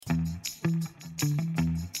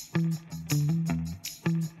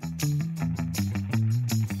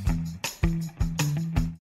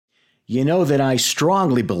You know that I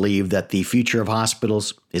strongly believe that the future of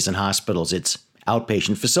hospitals isn't hospitals, it's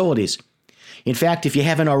outpatient facilities. In fact, if you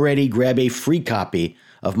haven't already, grab a free copy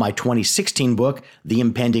of my 2016 book, The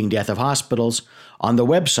Impending Death of Hospitals, on the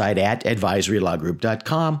website at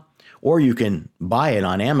advisorylawgroup.com, or you can buy it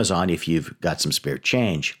on Amazon if you've got some spare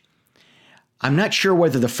change. I'm not sure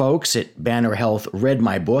whether the folks at Banner Health read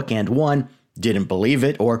my book and, one, didn't believe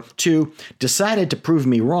it, or two, decided to prove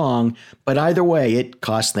me wrong, but either way, it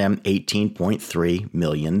cost them $18.3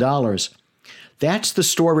 million. That's the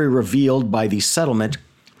story revealed by the settlement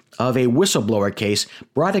of a whistleblower case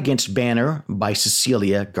brought against Banner by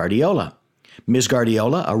Cecilia Guardiola. Ms.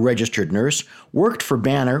 Guardiola, a registered nurse, worked for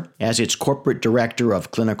Banner as its corporate director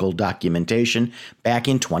of clinical documentation back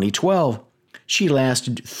in 2012. She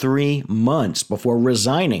lasted 3 months before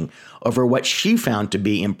resigning over what she found to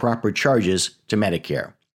be improper charges to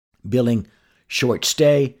Medicare, billing short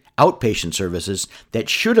stay, outpatient services that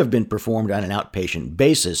should have been performed on an outpatient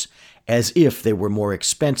basis as if they were more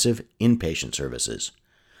expensive inpatient services.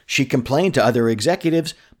 She complained to other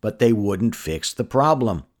executives, but they wouldn't fix the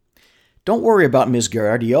problem. Don't worry about Ms.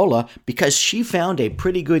 Guardiola because she found a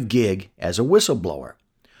pretty good gig as a whistleblower.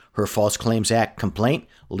 Her False Claims Act complaint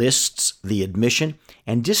lists the admission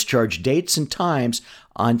and discharge dates and times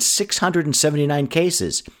on 679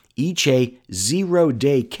 cases, each a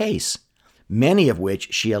 0-day case, many of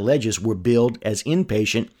which she alleges were billed as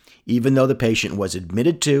inpatient even though the patient was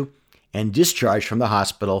admitted to and discharged from the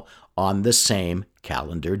hospital on the same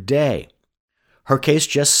calendar day. Her case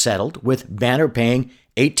just settled, with Banner paying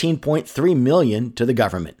 $18.3 million to the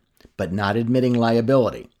government, but not admitting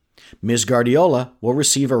liability. Ms. Guardiola will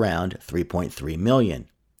receive around $3.3 million.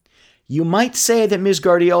 You might say that Ms.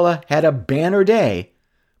 Guardiola had a Banner day,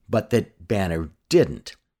 but that Banner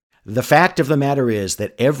didn't. The fact of the matter is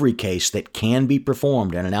that every case that can be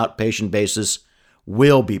performed on an outpatient basis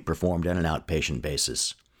will be performed on an outpatient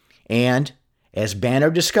basis. And, as Banner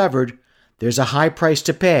discovered, there's a high price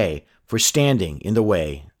to pay for standing in the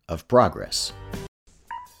way of progress.